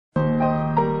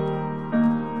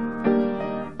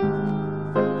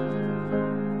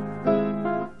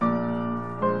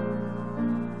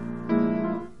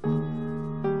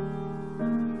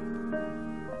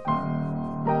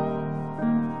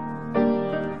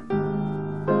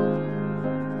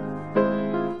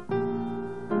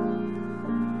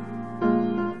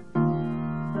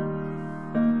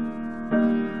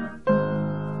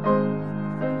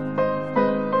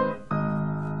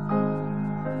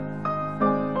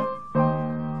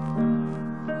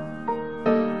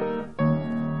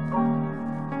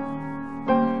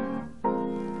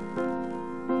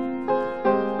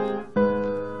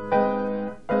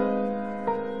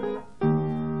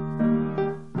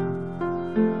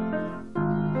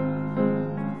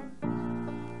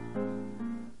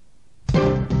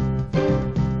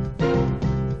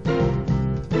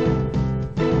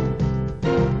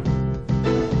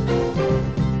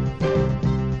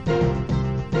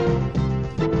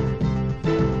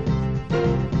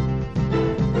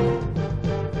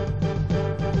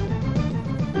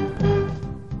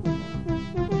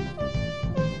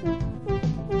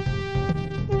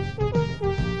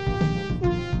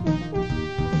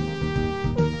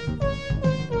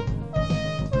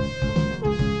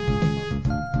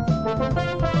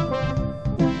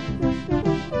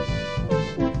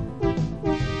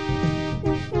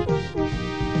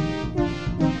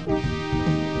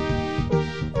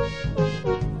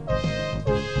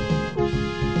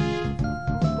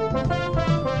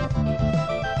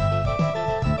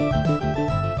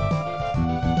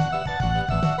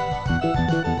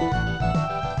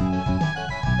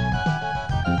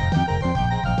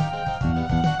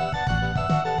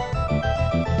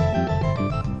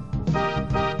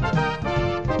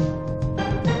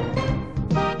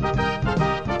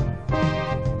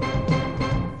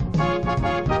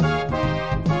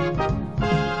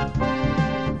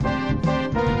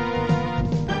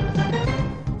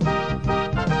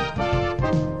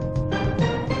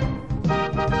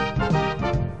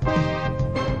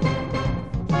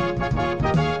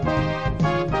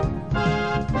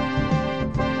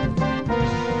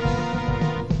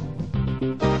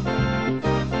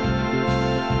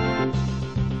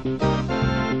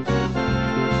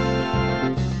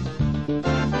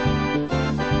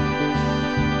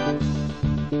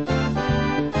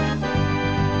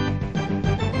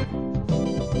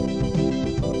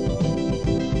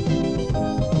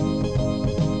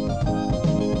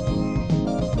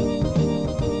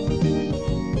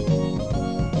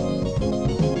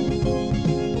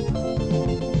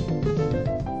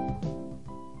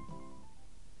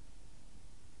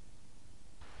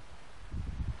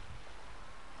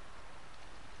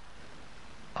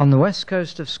On the west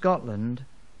coast of Scotland,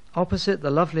 opposite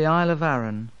the lovely Isle of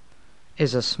Arran,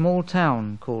 is a small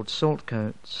town called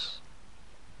Saltcoats.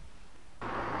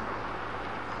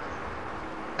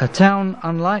 A town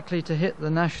unlikely to hit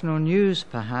the national news,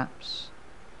 perhaps,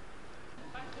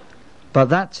 but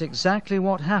that's exactly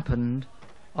what happened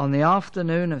on the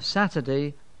afternoon of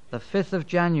Saturday, the 5th of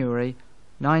January,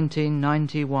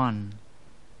 1991.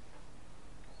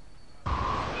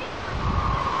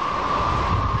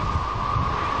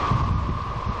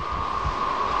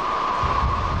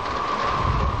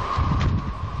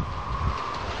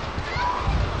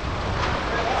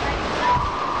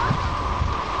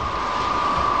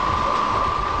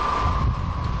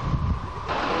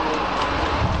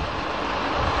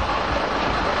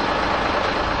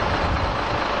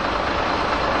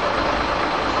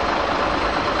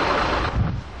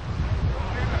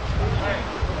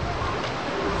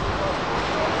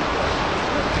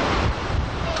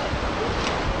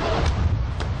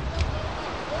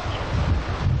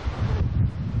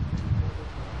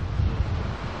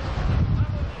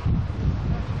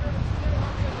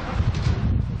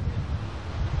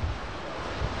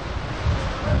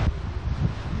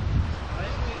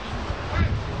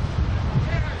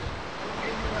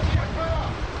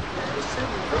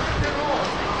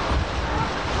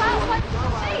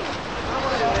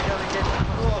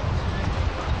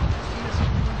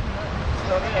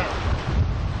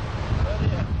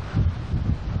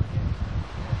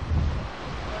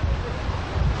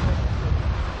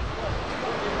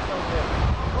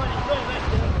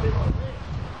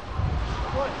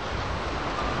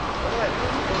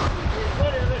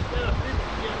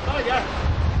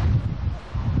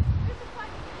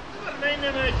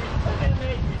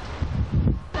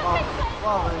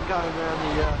 Rather than going around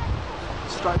the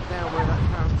straight down where that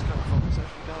current's come from, it's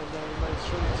actually going down the main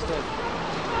street instead.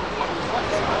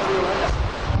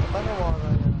 I don't know why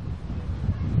they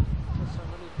put so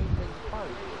many people in the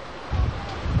boat.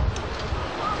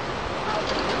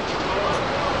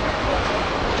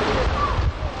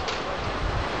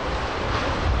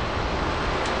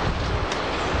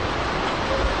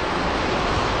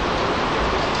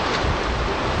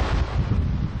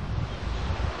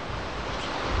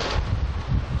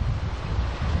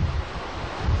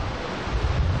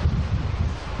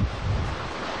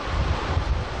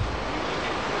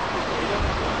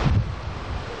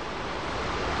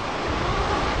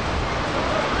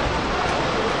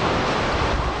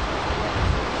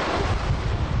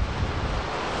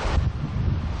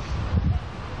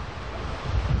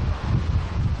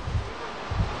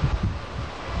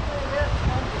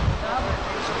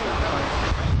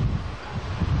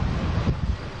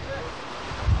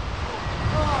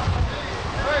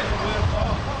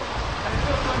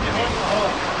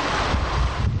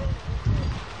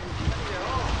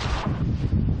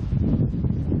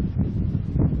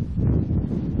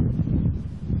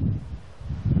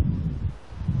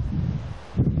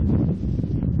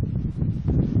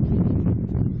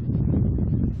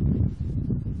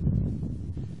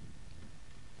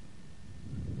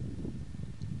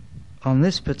 On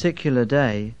this particular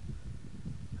day,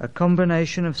 a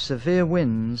combination of severe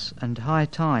winds and high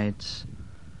tides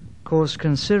caused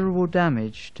considerable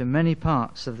damage to many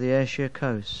parts of the Ayrshire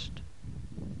coast.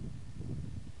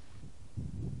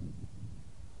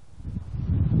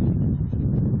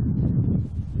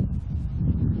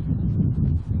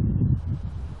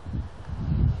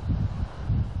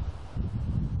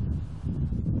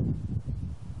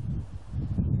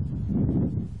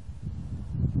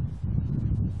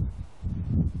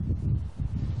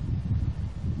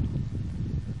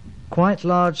 Quite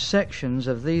large sections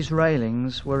of these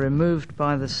railings were removed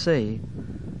by the sea,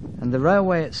 and the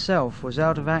railway itself was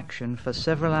out of action for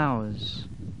several hours.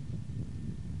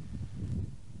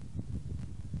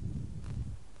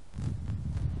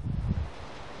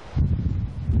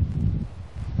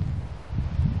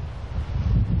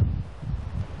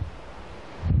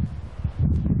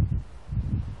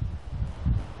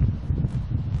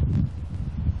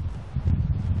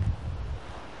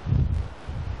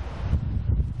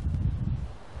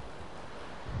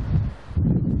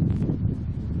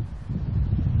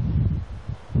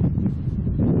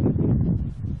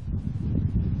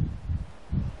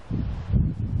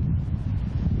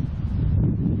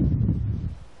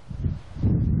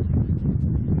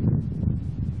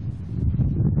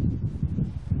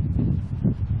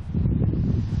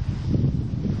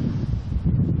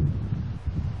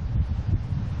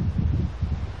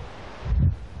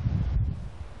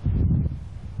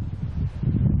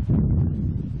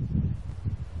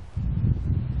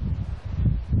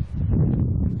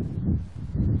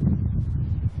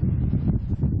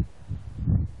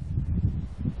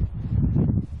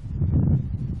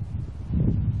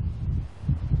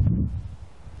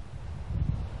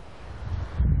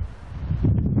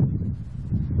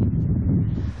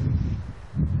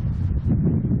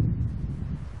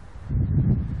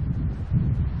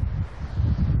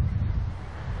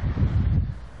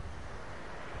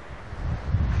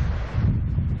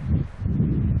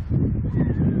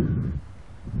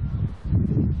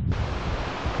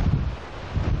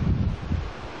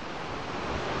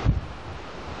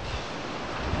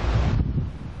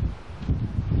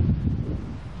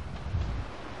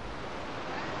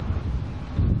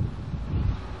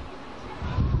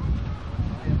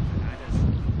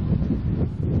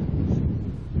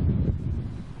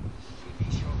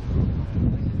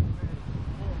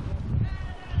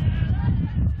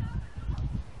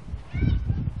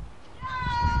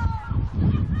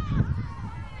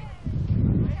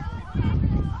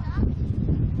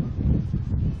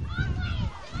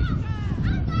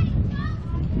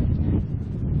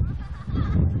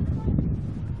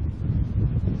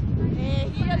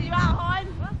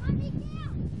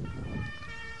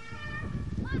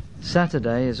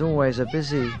 Saturday is always a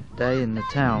busy day in the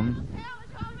town,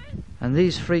 and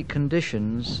these freak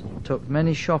conditions took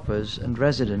many shoppers and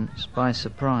residents by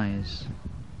surprise.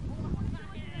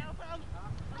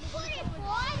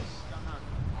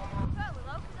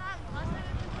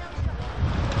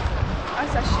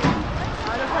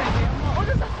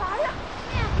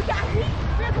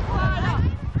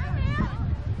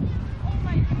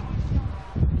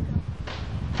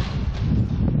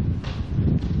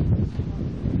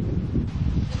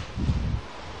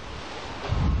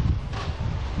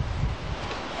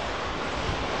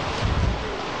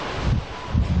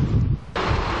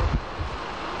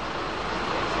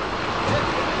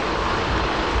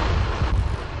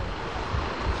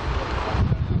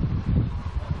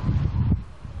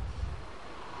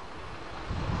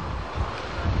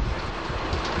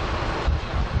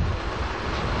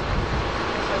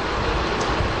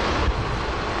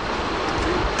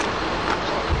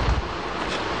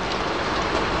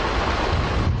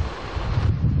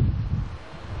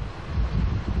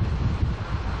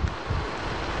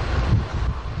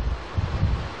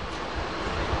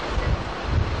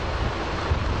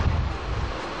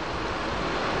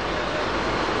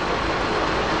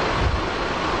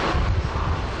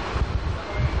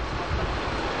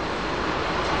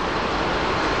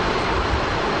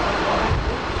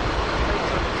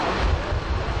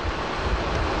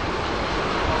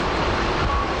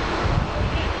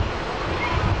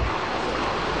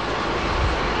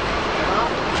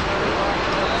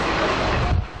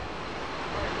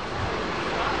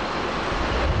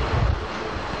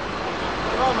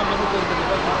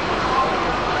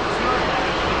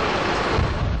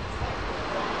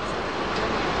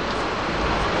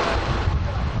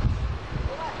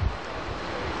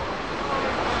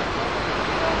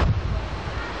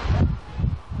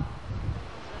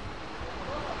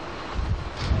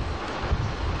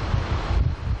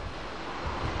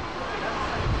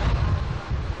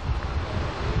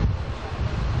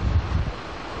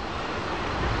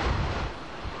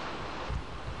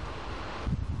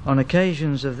 On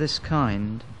occasions of this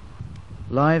kind,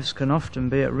 lives can often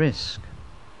be at risk,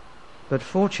 but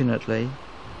fortunately,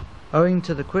 owing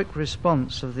to the quick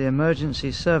response of the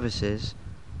emergency services,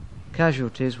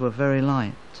 casualties were very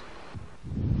light.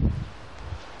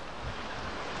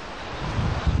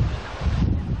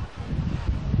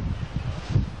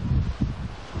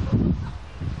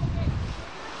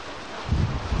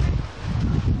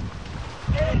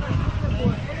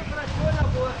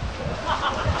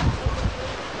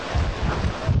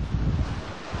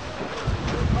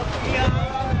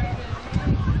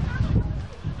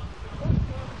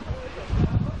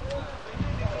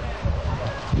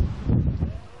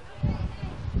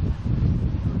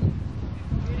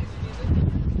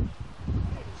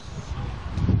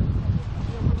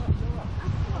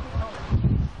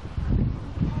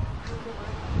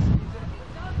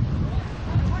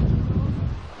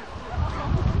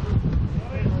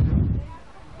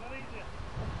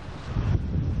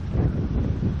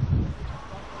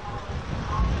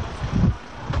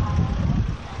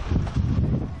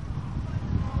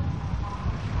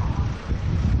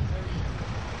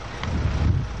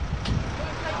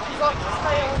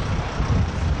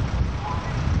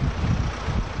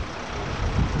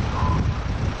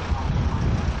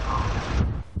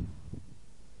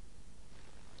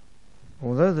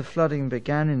 Although the flooding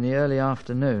began in the early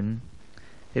afternoon,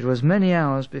 it was many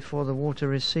hours before the water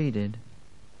receded.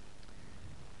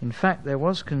 In fact, there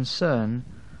was concern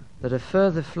that a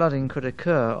further flooding could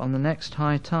occur on the next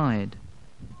high tide.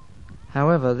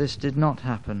 However, this did not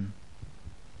happen.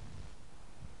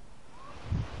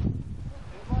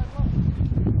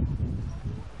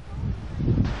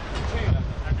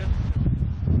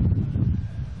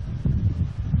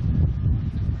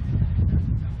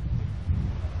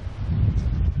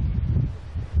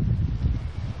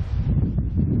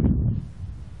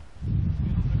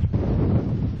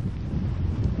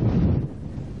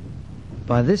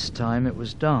 By this time it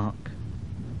was dark,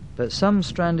 but some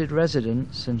stranded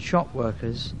residents and shop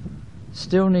workers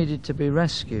still needed to be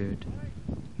rescued,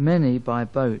 many by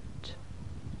boat.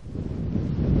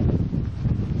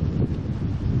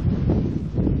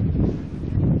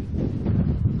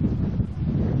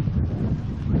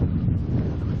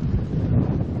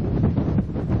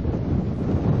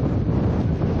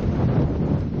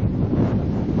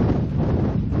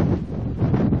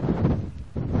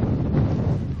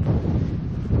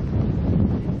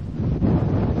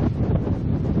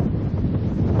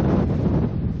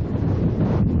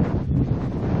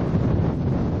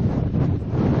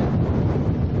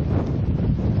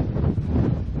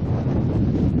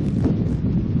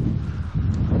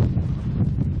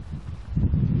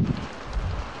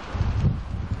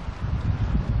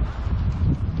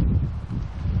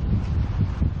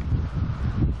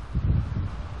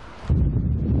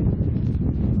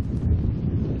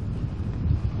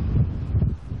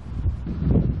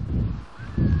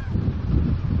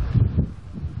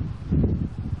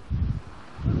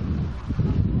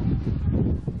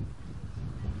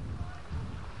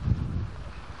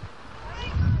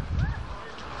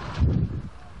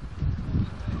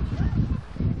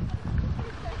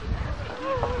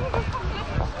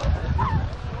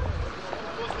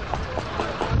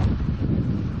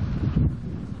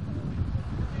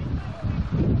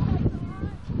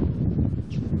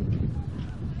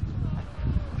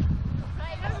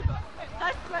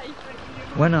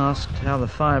 When asked how the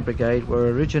fire brigade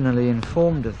were originally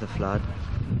informed of the flood,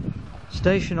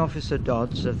 Station Officer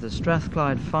Dodds of the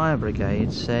Strathclyde Fire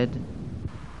Brigade said,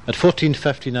 "At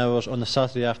 14:15 hours on the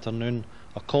Saturday afternoon,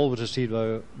 a call was received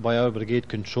by our brigade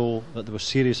control that there was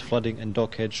serious flooding in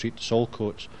Dockhead Street,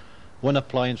 Saltcoats. One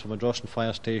appliance from Ardrossan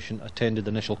Fire Station attended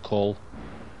the initial call."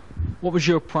 What was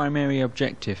your primary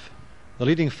objective? The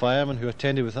leading fireman who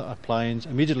attended with that appliance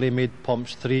immediately made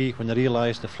pumps 3 when they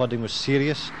realised the flooding was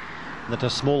serious and that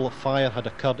a small fire had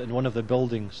occurred in one of the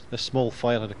buildings. This small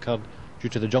fire had occurred due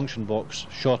to the junction box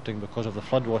shorting because of the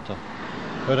floodwater.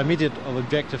 Our immediate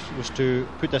objective was to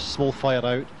put this small fire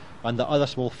out and the other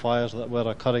small fires that were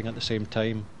occurring at the same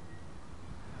time.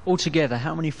 Altogether,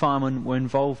 how many firemen were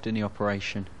involved in the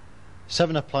operation?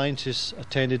 7 appliances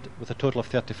attended with a total of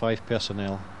 35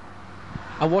 personnel.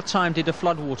 At what time did the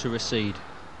floodwater recede?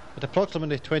 At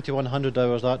approximately 2100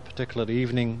 hours that particular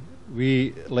evening,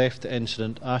 we left the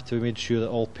incident after we made sure that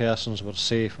all persons were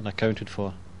safe and accounted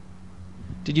for.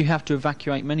 Did you have to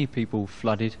evacuate many people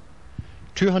flooded?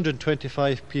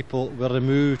 225 people were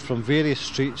removed from various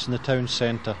streets in the town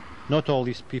centre. Not all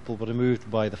these people were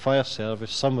removed by the fire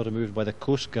service, some were removed by the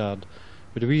Coast Guard,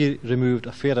 but we removed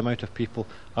a fair amount of people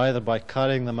either by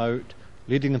carrying them out,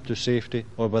 leading them to safety,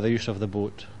 or by the use of the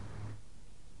boat.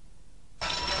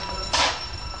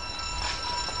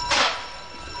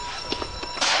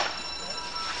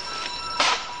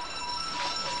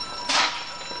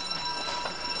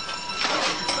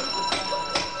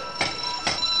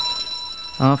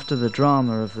 After the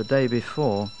drama of the day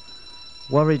before,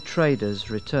 worried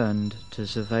traders returned to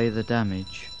survey the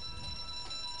damage.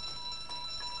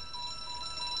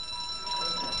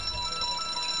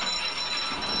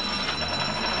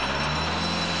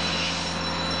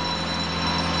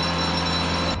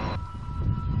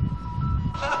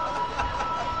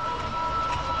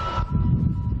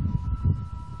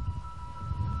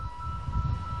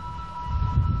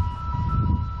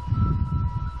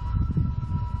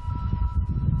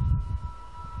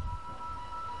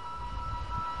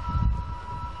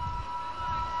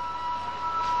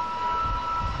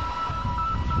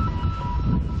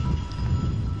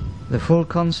 The full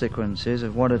consequences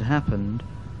of what had happened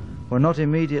were not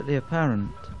immediately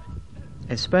apparent,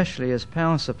 especially as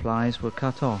power supplies were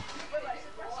cut off.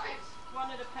 One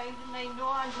at a pound and nine,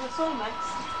 no Angela Solomon.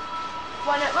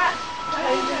 One at what?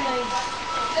 Pound and nine.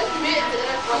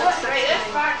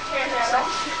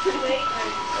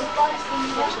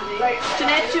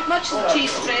 Jeanette, too much of the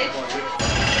cheese spread.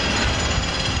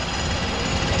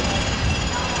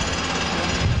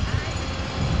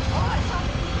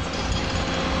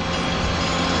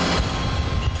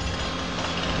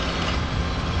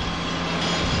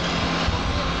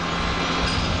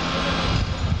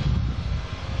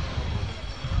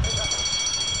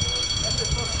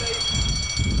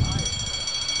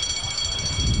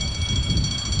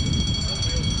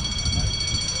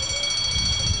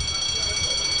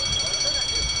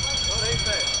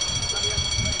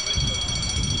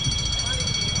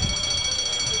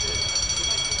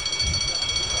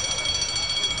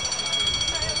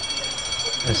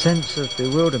 A sense of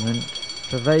bewilderment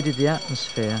pervaded the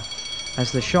atmosphere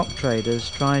as the shop traders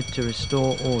tried to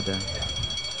restore order.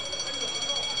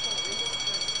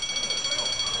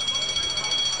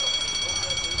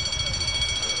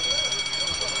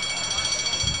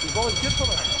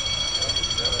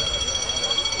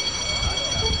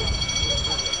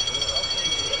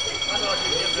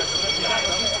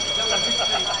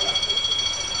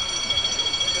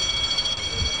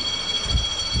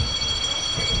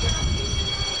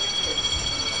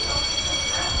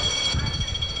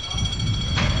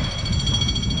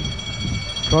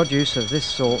 Produce of this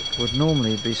sort would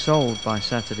normally be sold by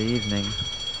Saturday evening,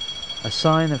 a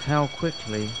sign of how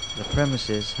quickly the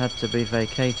premises had to be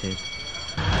vacated.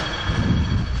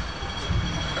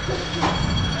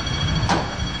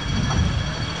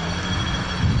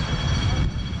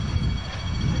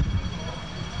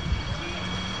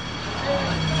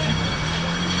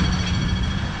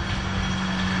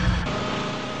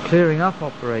 Clearing up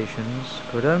operations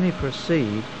could only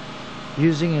proceed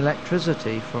using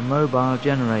electricity from mobile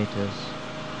generators.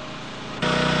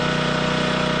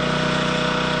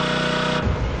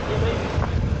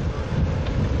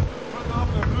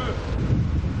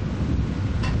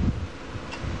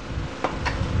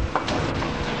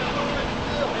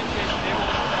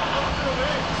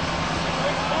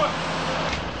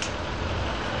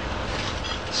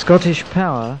 Scottish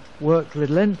Power worked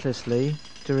relentlessly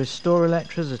to restore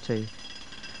electricity,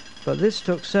 but this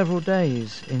took several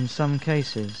days in some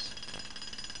cases.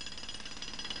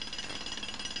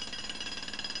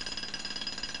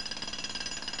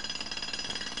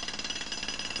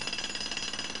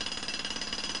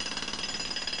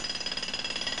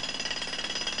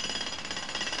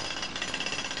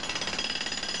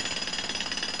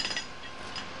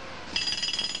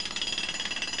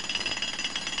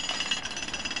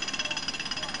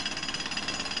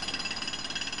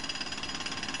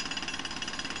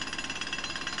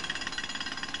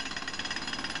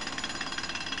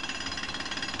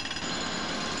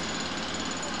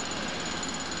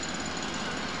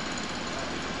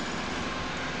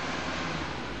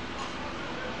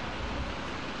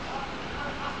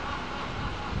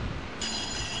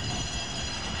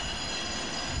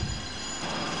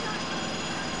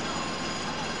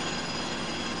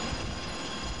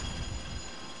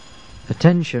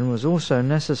 Attention was also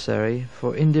necessary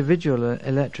for individual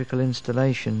electrical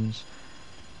installations,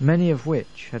 many of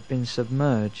which had been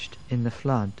submerged in the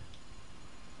flood.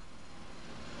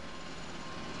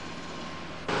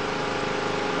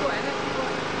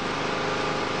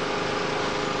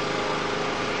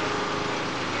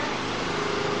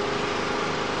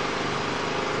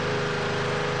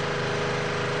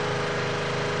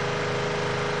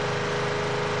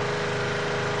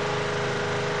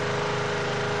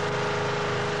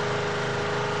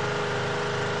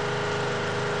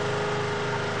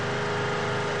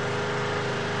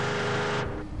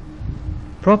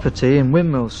 Property in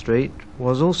Windmill Street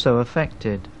was also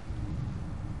affected.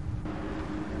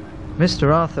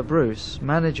 Mr. Arthur Bruce,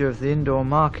 manager of the indoor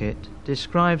market,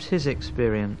 describes his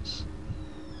experience.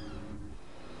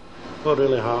 What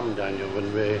really happened, Daniel,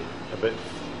 when we, about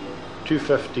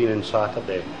 2:15 on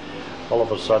Saturday, all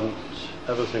of a sudden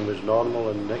everything was normal,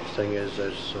 and the next thing is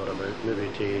sort of about maybe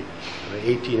to about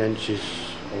 18 inches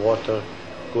of water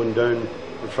going down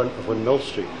in front of Windmill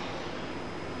Street.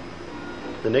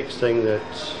 The next thing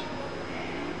that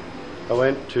I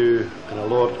went and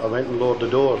lowered the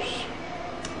doors,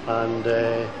 and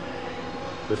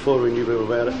before we knew we were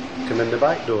where it came in the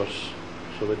back doors.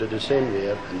 So we did the same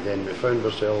there, and then we found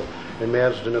ourselves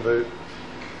immersed in about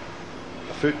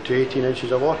a foot to 18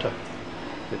 inches of water.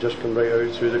 It just came right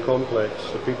out through the complex.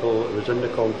 The people that was in the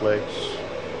complex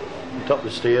went up the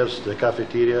stairs to the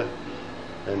cafeteria,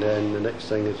 and then the next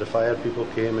thing is the fire people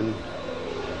came, and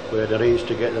we had arranged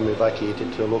to get them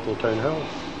evacuated to the local town hall.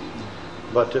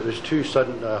 But it was too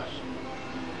sudden a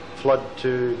flood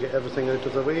to get everything out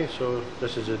of the way, so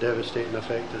this is a devastating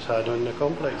effect it's had on the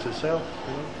complex itself.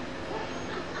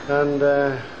 You know. And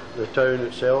the town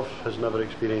itself has never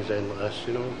experienced anything like this,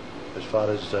 you know, as far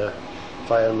as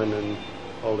firemen and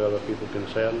all the other people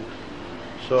concerned.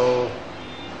 So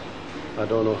I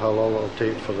don't know how long it'll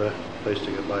take for the place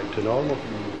to get back to normal.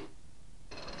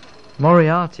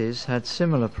 Moriarty's had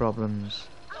similar problems.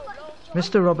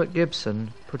 Mr. Robert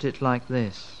Gibson put it like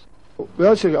this. We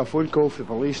actually got a phone call from the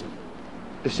police.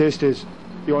 It says to us,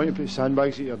 you want to put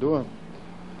sandbags at your door.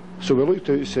 So we looked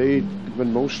outside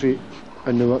Windmill Street,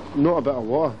 and there were not a bit of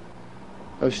water.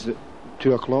 This is at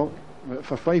 2 o'clock.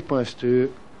 For 2:05,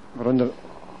 we're under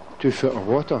 2 foot of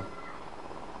water.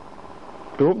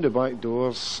 We opened the back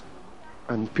doors,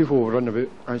 and people were running about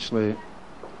actually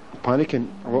panicking,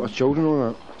 a lot of children and all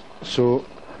that. So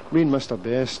me and Mr.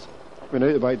 Best went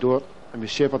out the back door, and we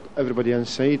shepherded everybody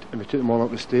inside, and we took them all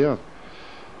up the stair.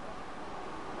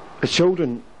 The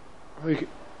children, I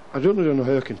don't really know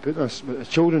how I can put this, but the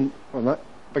children were in that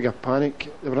big a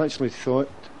panic. They were actually thought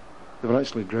they were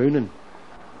actually drowning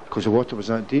because the water was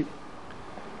that deep.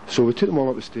 So we took them all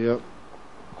up the stair.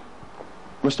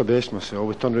 Mr. Best and myself,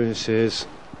 we turned around and says,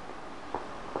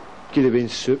 give the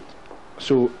beans soup.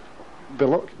 So by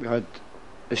luck we had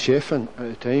a chef in at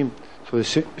the time, so the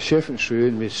chef went through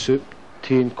and made soup,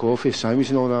 tea and coffee,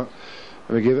 sandwiches and all that,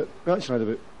 and we gave it. We actually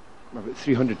had about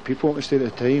 300 people on the stay at the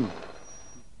time.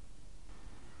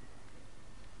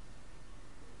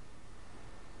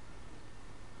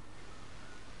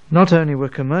 Not only were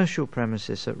commercial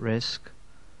premises at risk,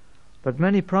 but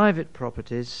many private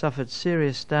properties suffered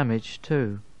serious damage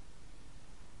too.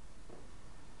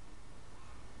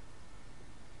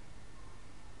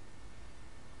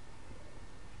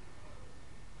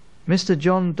 Mr.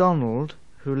 John Donald,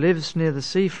 who lives near the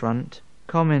seafront,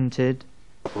 commented,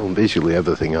 Well, basically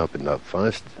everything happened that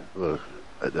fast. We're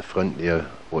at the front there,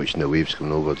 watching the waves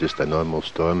coming over, just a normal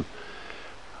storm,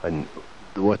 and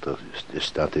the water just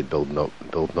started building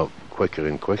up quicker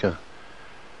and quicker.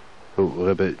 So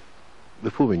we're about,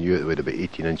 before we knew it, we had about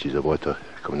 18 inches of water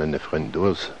coming in the front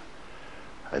doors,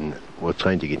 and we're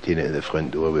trying to contain it at the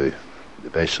front door with the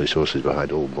best resources we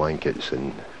had, old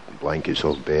blankets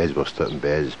off beds, we're stripping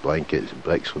beds, blankets,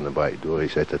 bricks from the back door,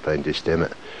 etc., trying to stem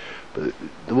it. But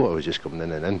the water was just coming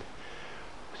in and in.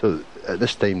 So at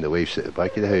this time the wife's at the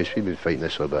back of the house. We've been fighting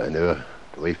this for about an hour.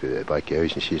 The wife was at the back of the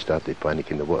house and she started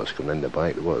panicking, the water's coming in the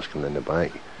back, the water's coming in the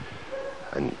back.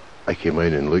 And I came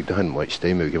round and looked, I hadn't much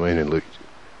time, I came round and looked,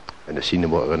 and I seen the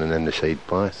water running in the side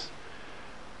path.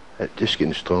 It just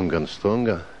getting stronger and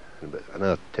stronger. And about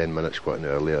another 10 minutes, quite an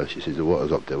hour later, she says the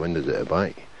water's up to the windows at the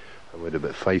back. And we had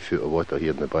about 5 foot of water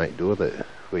here in the back door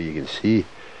where you can see.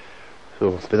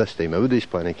 So by this time everybody's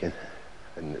panicking.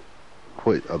 And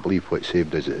what I believe what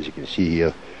saved us, as you can see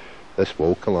here, this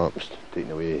wall collapsed,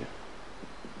 taking away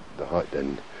the hut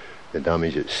and the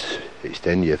damage it's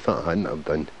done. If that hadn't have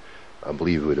done, I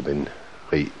believe it would have been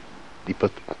right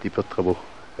deeper trouble.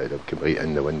 It would have come right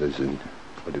in the windows and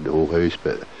flooded the whole house.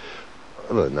 But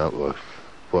other than that, we're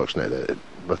fortunate that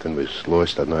nothing was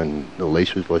lost or no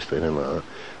life was lost or anything like that.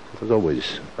 There's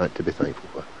always that to be thankful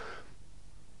for.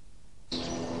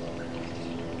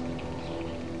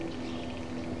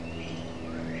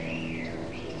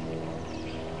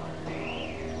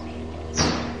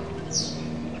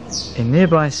 In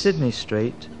nearby Sydney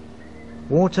Street,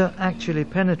 water actually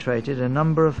penetrated a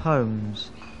number of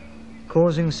homes,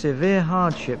 causing severe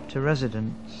hardship to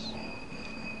residents.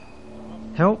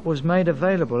 Help was made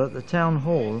available at the town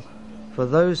hall for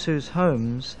those whose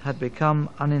homes had become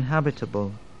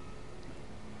uninhabitable.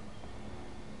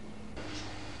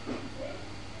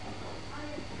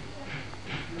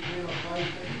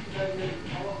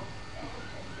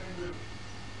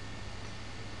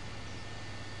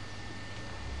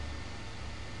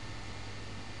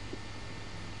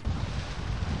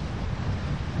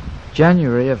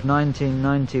 January of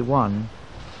 1991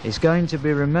 is going to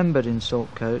be remembered in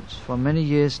Saltcoats for many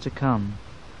years to come.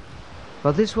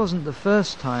 But this wasn't the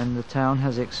first time the town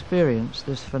has experienced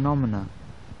this phenomena.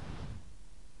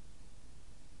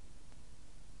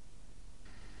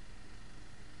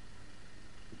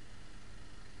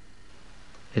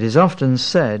 It is often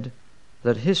said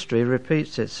that history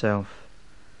repeats itself.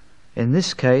 In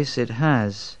this case it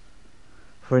has.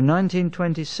 For in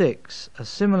 1926 a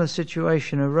similar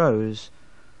situation arose,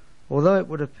 although it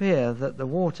would appear that the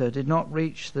water did not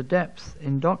reach the depth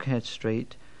in Dockhead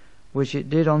Street which it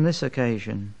did on this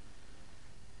occasion.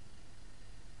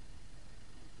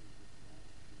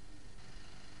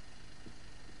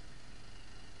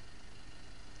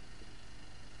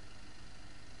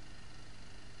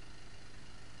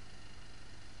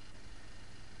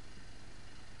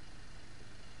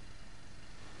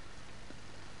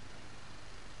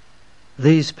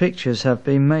 These pictures have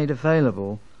been made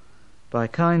available by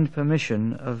kind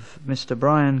permission of Mr.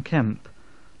 Brian Kemp,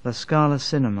 La Scala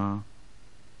Cinema.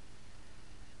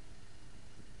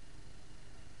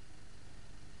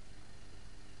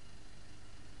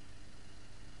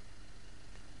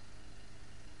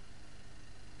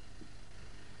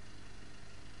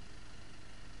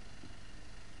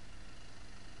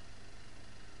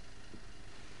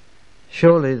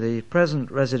 Surely the present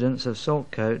residents of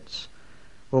Saltcoats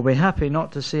will be happy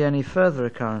not to see any further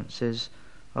occurrences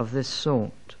of this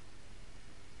sort.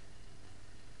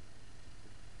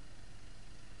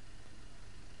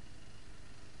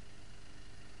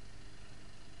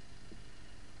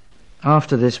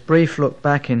 After this brief look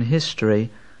back in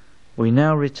history, we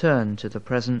now return to the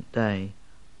present day.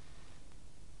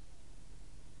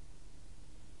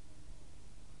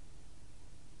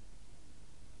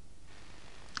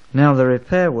 Now the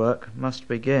repair work must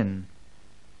begin.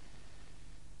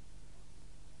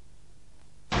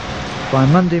 By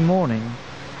Monday morning,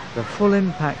 the full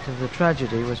impact of the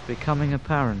tragedy was becoming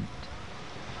apparent.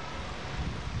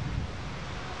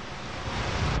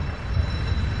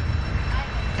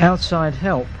 Outside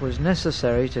help was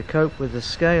necessary to cope with the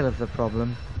scale of the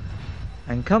problem,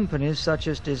 and companies such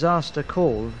as Disaster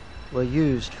Call were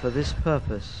used for this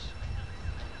purpose.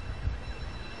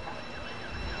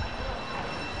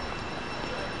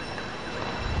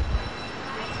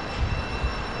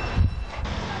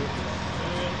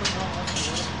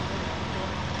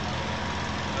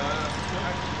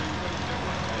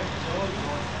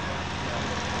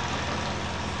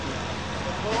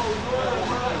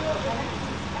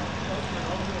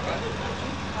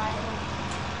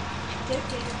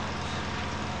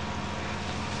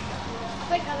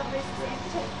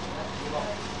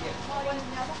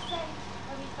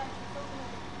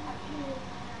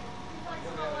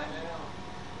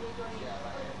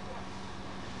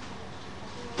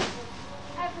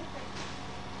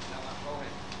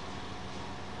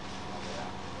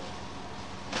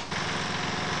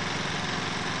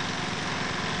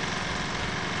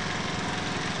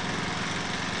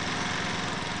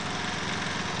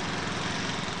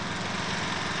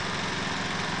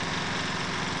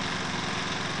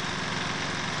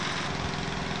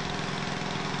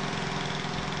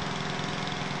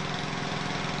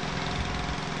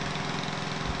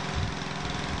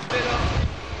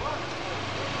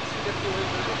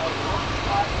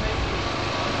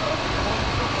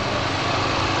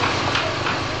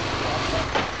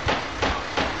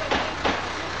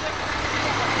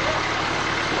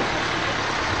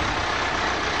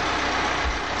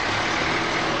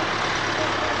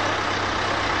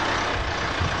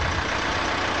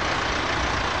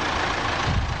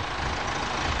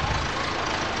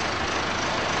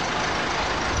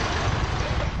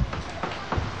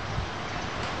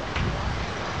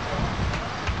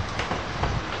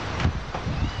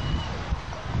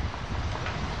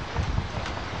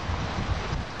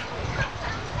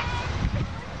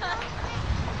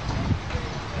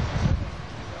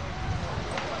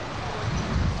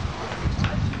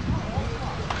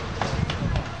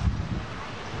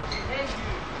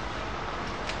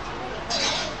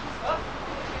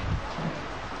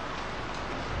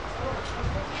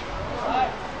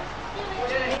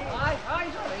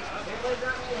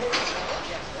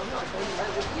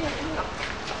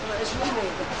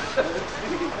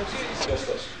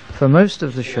 For most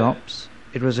of the shops,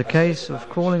 it was a case of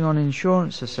calling on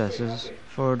insurance assessors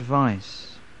for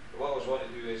advice. What I was wanting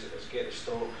to do is get the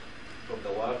stock from the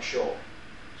large shop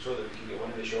so that we can get one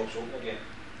of the shops open again.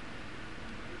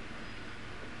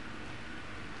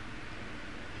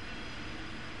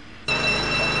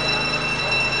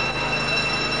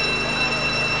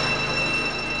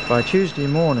 By Tuesday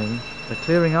morning, the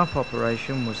clearing up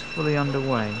operation was fully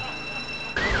underway.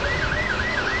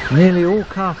 Nearly all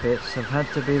carpets have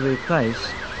had to be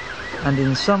replaced, and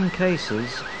in some cases,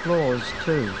 floors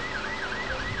too.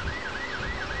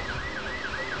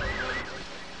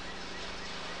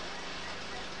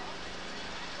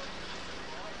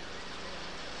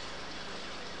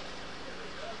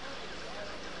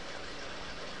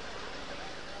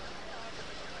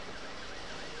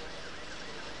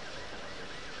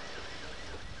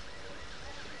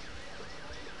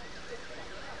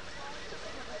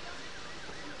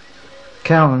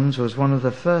 Cowan's was one of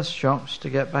the first shops to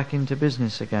get back into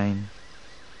business again.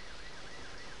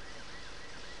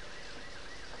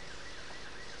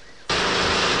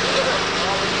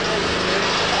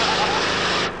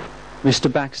 Mr.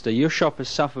 Baxter, your shop has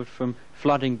suffered from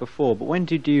flooding before, but when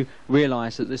did you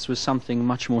realise that this was something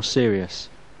much more serious?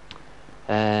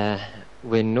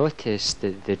 We noticed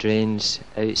that the drains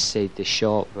outside the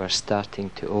shop were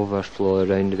starting to overflow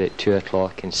around about 2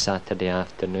 o'clock on Saturday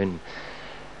afternoon.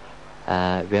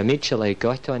 We immediately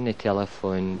got on the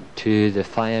telephone to the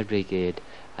fire brigade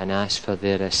and asked for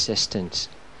their assistance.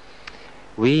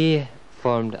 We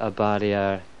formed a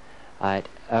barrier at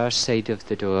our side of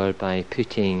the door by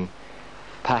putting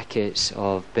packets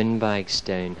of bin bags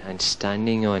down and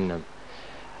standing on them.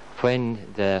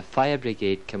 When the fire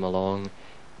brigade came along,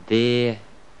 they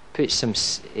put some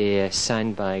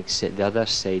sandbags at the other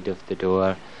side of the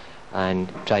door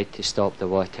and tried to stop the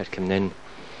water coming in.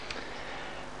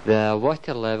 The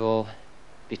water level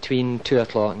between 2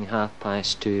 o'clock and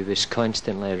 2:30 was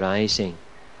constantly rising,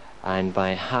 and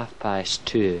by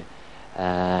 2:30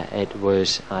 it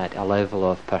was at a level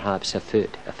of perhaps a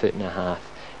foot and a half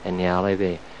in the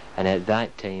alleyway, and at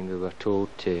that time we were told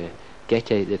to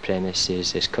get out the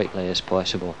premises as quickly as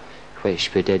possible,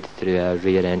 which we did through our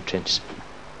rear entrance.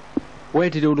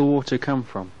 Where did all the water come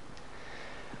from?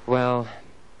 Well,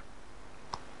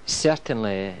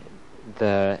 certainly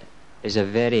there is a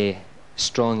very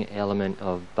strong element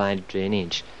of bad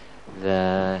drainage.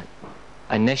 The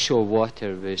initial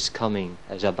water was coming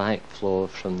as a backflow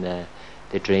from the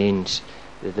drains.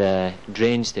 The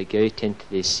drains that go out into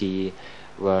the sea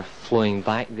were flowing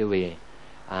back the way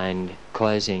and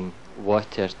causing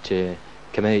water to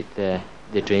come out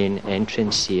the drain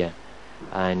entrance here,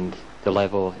 and the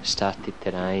level started to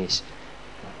rise.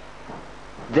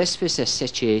 This was a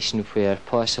situation where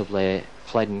possibly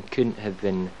flooding couldn't have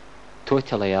been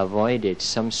totally avoided.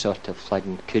 Some sort of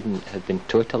flooding couldn't have been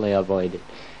totally avoided,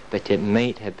 but it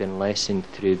might have been lessened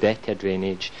through better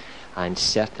drainage and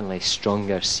certainly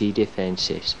stronger sea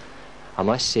defences. I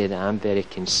must say that I'm very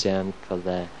concerned for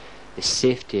the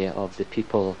safety of the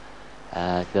people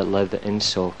that live in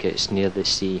Saltcoats near the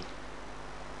sea.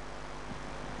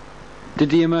 Did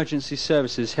the emergency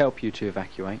services help you to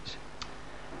evacuate?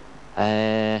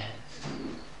 They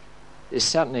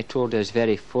certainly told us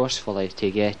very forcefully to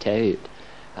get out,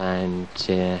 and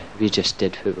we just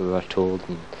did what we were told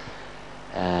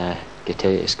and get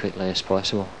out as quickly as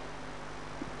possible.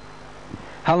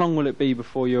 How long will it be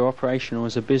before you're operational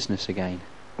as a business again?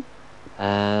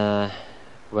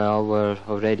 Well, we're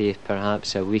already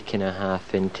perhaps a week and a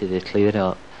half into the clear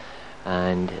up,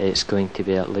 and it's going to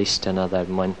be at least another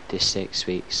month to 6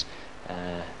 weeks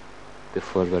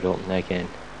before we're open again.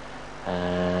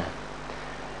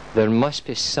 There must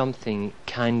be something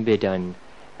can be done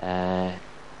to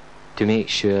make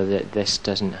sure that this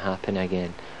doesn't happen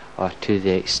again, or to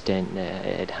the extent that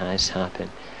it has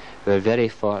happened. We're very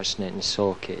fortunate in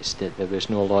Saltcoats that there was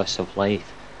no loss of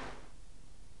life.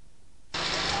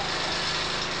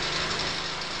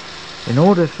 In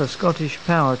order for Scottish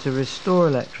Power to restore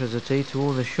electricity to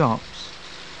all the shops,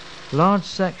 large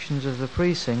sections of the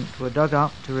precinct were dug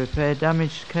up to repair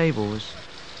damaged cables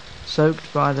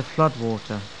soaked by the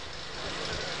floodwater.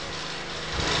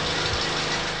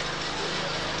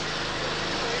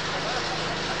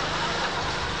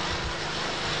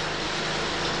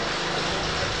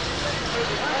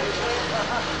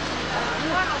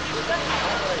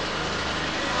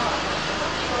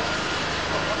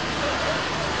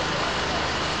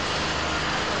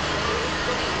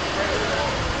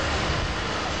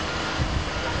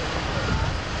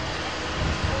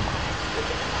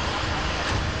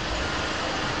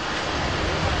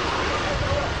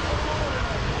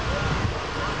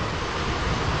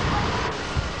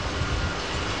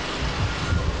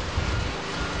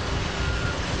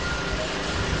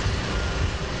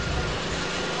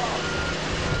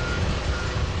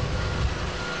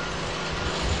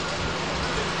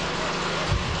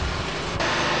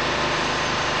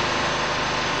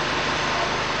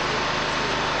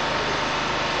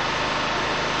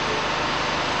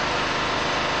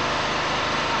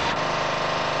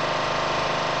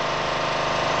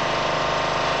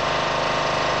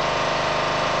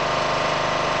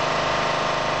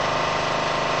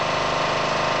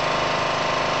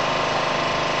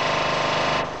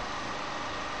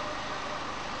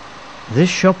 This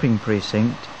shopping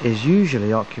precinct is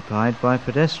usually occupied by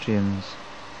pedestrians,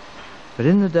 but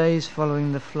in the days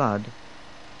following the flood,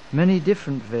 many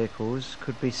different vehicles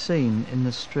could be seen in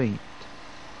the street.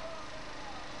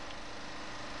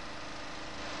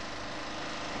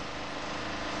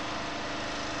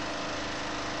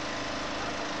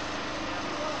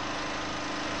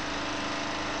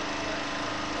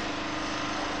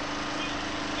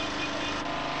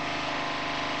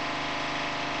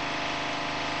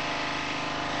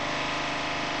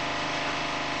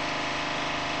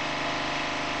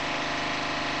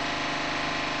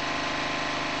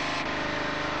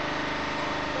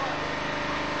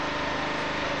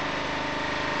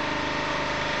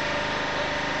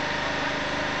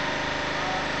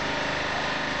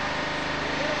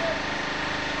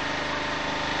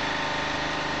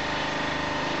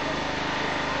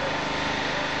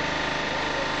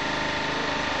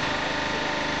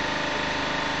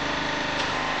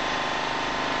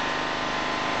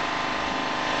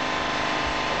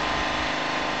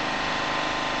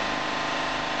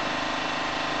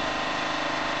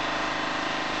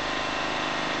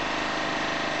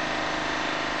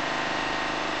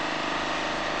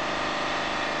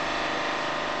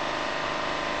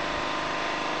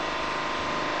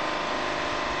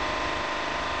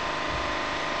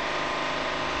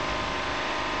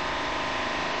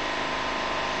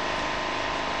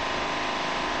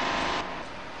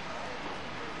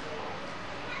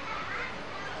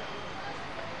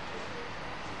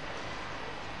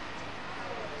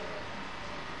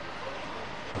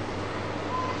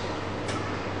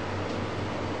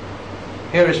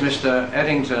 Here is Mr.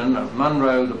 Eddington of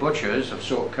Munro, the butchers of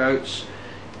Saltcoats.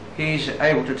 He's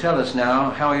able to tell us now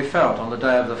how he felt on the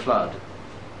day of the flood.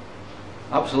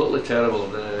 Absolutely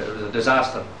terrible. It was a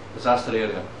disaster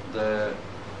area. The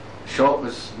shop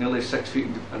was nearly 6 feet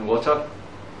in water.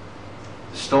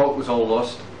 The stock was all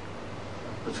lost,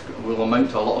 which will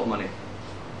amount to a lot of money.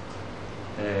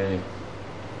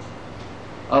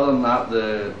 Other than that,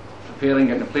 the preparing,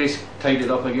 getting the place tidied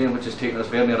up again, which has taken us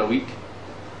very near a week.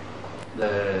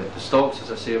 The stocks,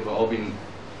 as I say, have all been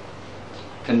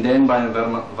condemned by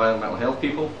environmental health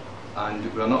people,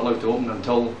 and we're not allowed to open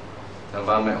until the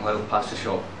environmental health pass the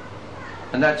shop.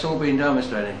 And that's all been done,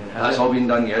 Mr. Eddington? That's all been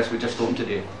done, yes. We just opened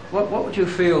today. What would you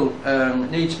feel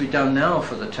needs to be done now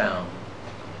for the town?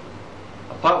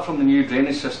 Apart from the new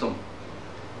drainage system,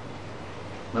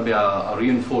 maybe a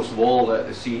reinforced wall at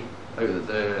the sea, out at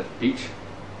the beach,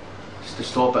 just to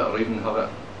stop it or even have it.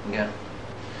 Yeah.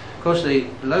 Of course, the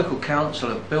local council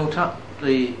have built up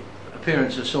the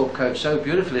appearance of Saltcoats so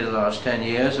beautifully the last 10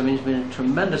 years. I mean, there's been a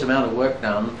tremendous amount of work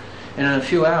done, and in a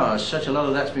few hours, such a lot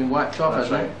of that's been wiped off, That's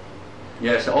hasn't right.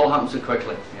 Yes, it all happens so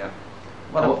quickly, yeah.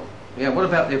 What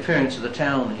about the appearance of the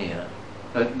town here?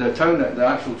 The town, the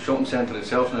actual shopping centre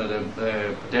itself now,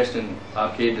 the pedestrian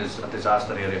arcade is a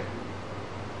disaster area.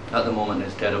 At the moment,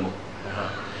 it's terrible.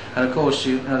 And of course,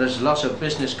 there's lots of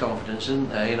business confidence, isn't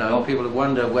there? People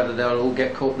wonder whether they'll all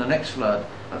get caught in the next flood.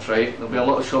 That's right. There'll be a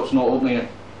lot of shops not opening.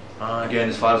 Again,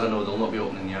 as far as I know, they'll not be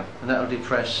opening yet. And that'll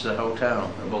depress the whole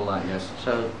town. It will that, yes.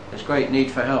 So there's great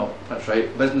need for help. That's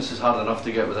right. Business is hard enough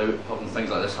to get without having things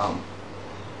like this happen.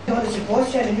 Is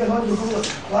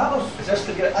this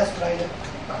to get? That's right.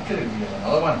 I could have given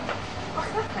another one.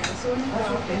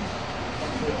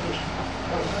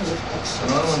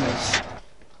 Another one is.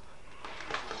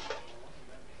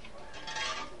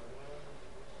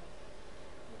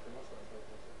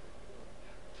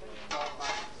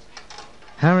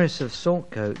 Harris of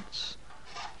Saltcoats,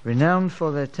 renowned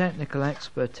for their technical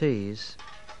expertise,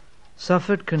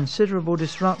 suffered considerable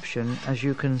disruption, as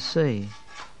you can see.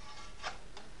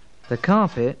 The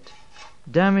carpet,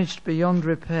 damaged beyond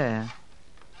repair,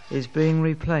 is being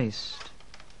replaced.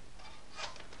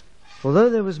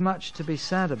 Although there was much to be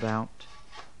sad about,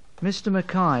 Mr.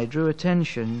 Mackay drew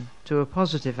attention to a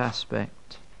positive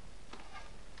aspect.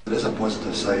 There is a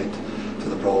positive side to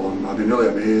the problem. I've been really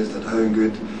amazed at how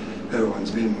good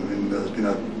everyone's been. I mean, there's been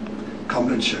a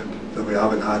comradeship that we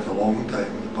haven't had for a long time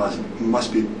in the past. It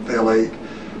must be very like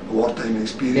a wartime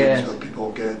experience where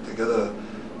people get together.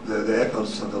 The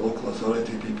efforts of the local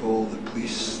authority people, the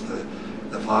police,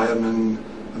 the firemen,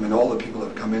 I mean all the people that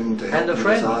have come in to help the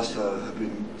disaster has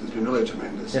been really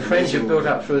tremendous. The friends you've built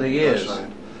up through the years. That's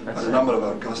right. And a number of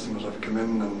our customers have come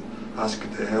in and asked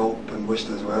to help and wished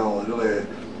as well. It really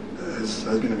has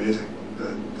been amazing.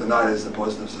 And that is the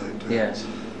positive side to it. Yes.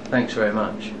 Thanks very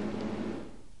much.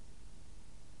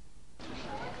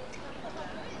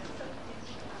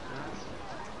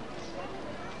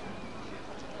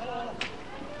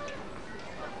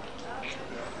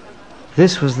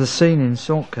 This was the scene in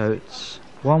Saltcoats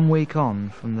 1 week on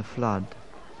from the flood.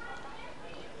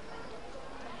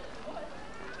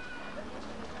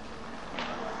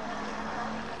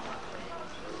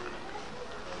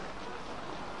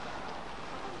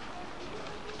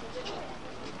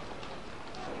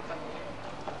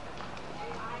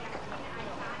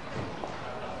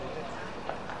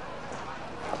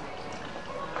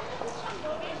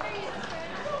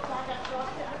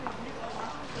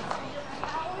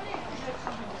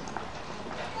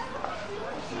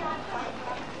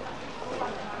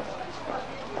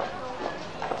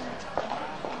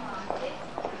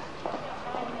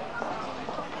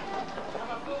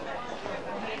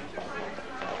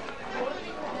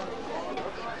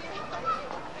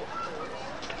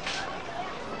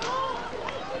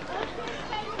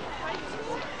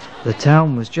 The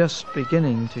town was just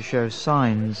beginning to show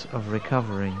signs of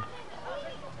recovery.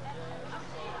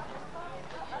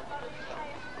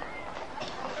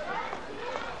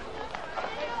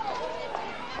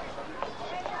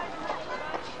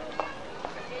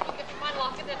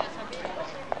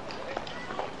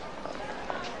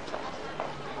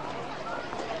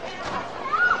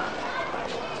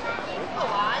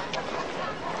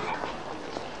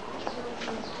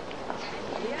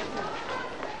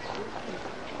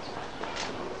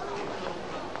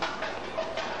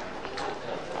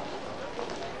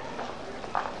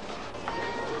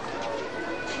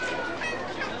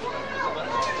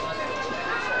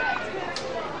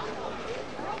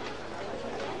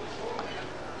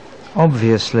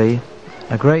 Obviously,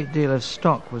 a great deal of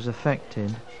stock was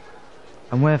affected,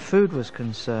 and where food was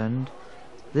concerned,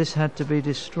 this had to be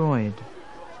destroyed.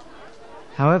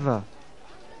 However,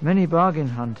 many bargain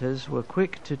hunters were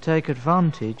quick to take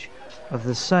advantage of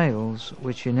the sales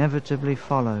which inevitably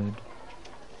followed.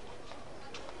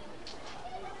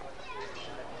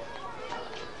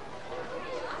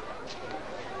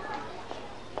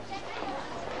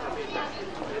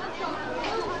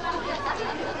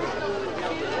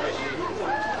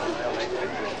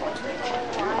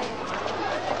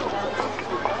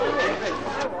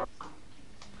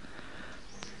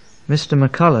 Mr.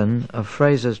 McCullen of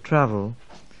Fraser's Travel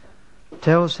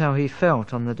tells how he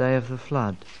felt on the day of the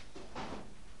flood.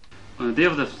 On the day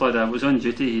of the flood I was on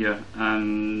duty here,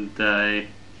 and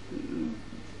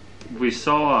we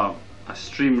saw a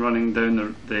stream running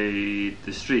down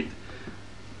the street.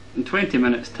 In 20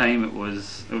 minutes time it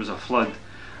was a flood,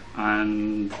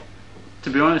 and to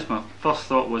be honest my first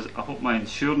thought was I hope my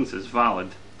insurance is valid.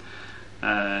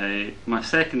 My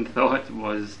second thought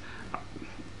was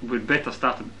we'd better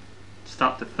start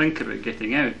to think about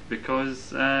getting out,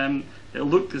 because it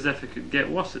looked as if it could get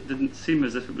worse. It didn't seem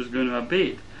as if it was going to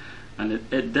abate, and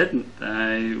it didn't.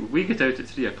 We got out at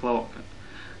 3 o'clock,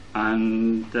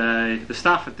 and the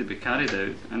staff had to be carried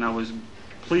out, and I was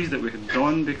pleased that we had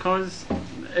gone, because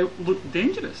it looked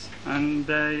dangerous, and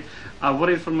I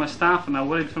worried for my staff and I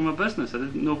worried for my business. I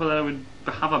didn't know whether I would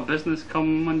have a business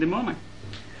come Monday morning.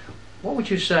 What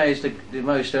would you say is the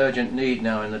most urgent need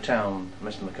now in the town,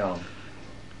 Mr. McCallum?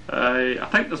 I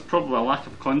think there's probably a lack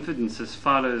of confidence as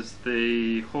far as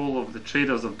the whole of the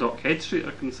traders of Dockhead Street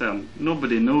are concerned.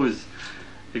 Nobody knows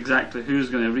exactly who's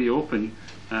going to reopen.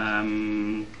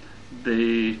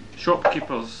 The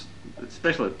shopkeepers,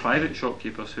 especially private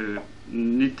shopkeepers who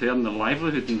need to earn their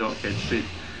livelihood in Dockhead Street,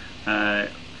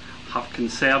 have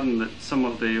concern that some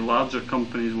of the larger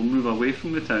companies will move away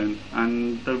from the town,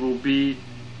 and there will be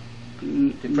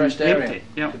depressed empty. area.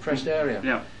 Yeah. Depressed area.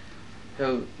 Yeah.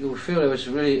 So you feel there was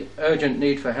a really urgent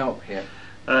need for help here?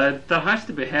 There has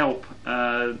to be help.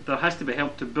 There has to be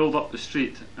help to build up the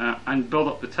street and build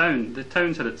up the town. The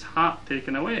town's had its heart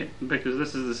taken away, because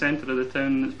this is the centre of the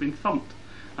town that's been thumped.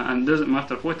 And it doesn't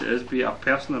matter what it is, be it a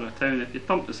person or a town, if you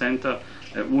thump the centre,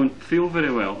 it won't feel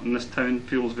very well, and this town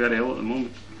feels very ill at the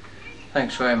moment.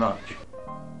 Thanks very much.